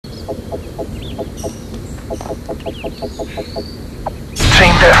Team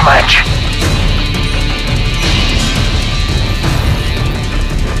deathmatch.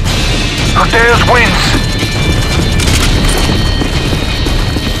 Who dares wins.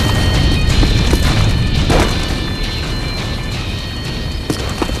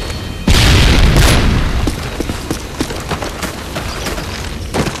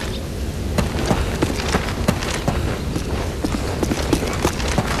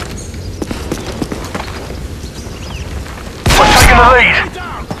 We're taking the lead.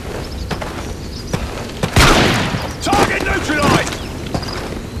 Target neutralized!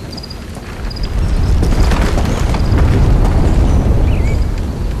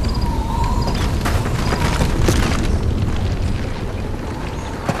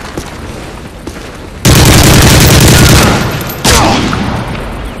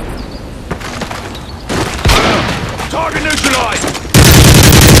 Target neutralized!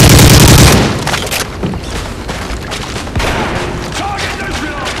 Target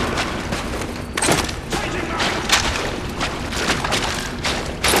neutralized! Changing back!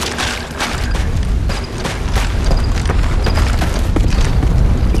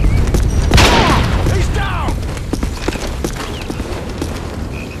 He's down!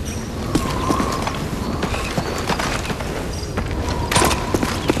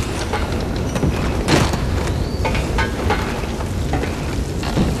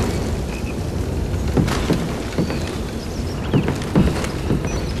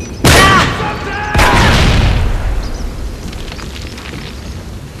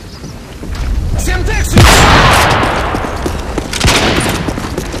 Всем Дексу!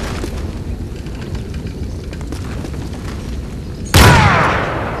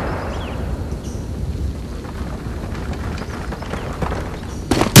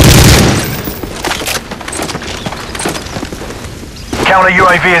 Counter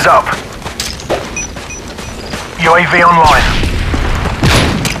UAV is up. UAV online.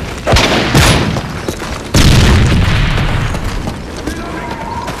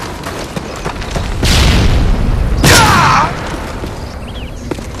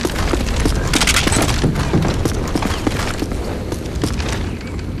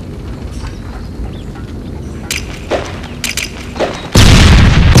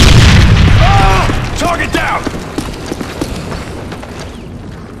 Target down!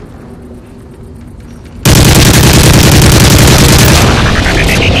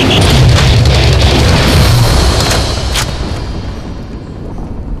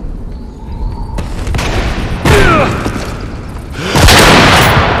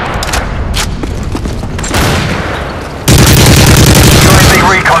 UAV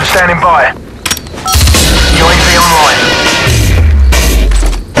recon standing by. UAV online.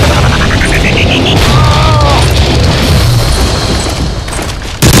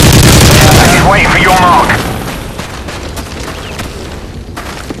 He's waiting for your mark.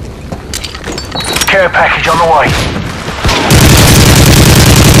 Care package on the way.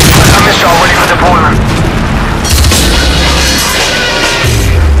 A missile ready for deployment.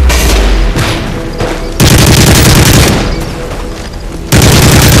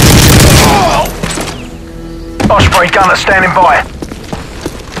 Osprey gunner standing by.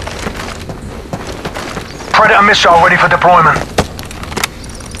 Predator missile ready for deployment.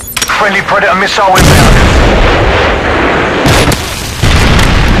 Friendly Predator missile inbound.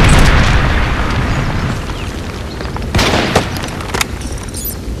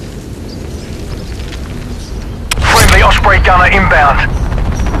 Friendly Osprey gunner inbound.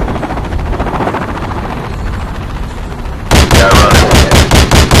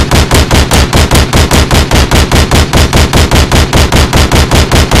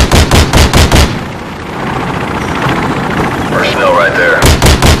 Personnel right there.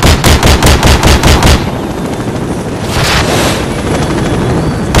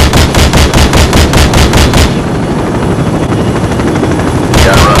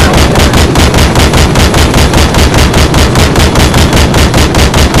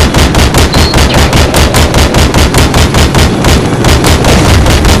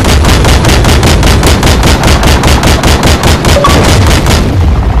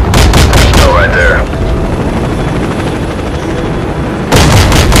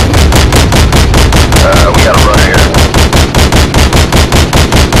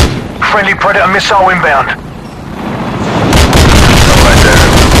 Friendly Predator missile inbound.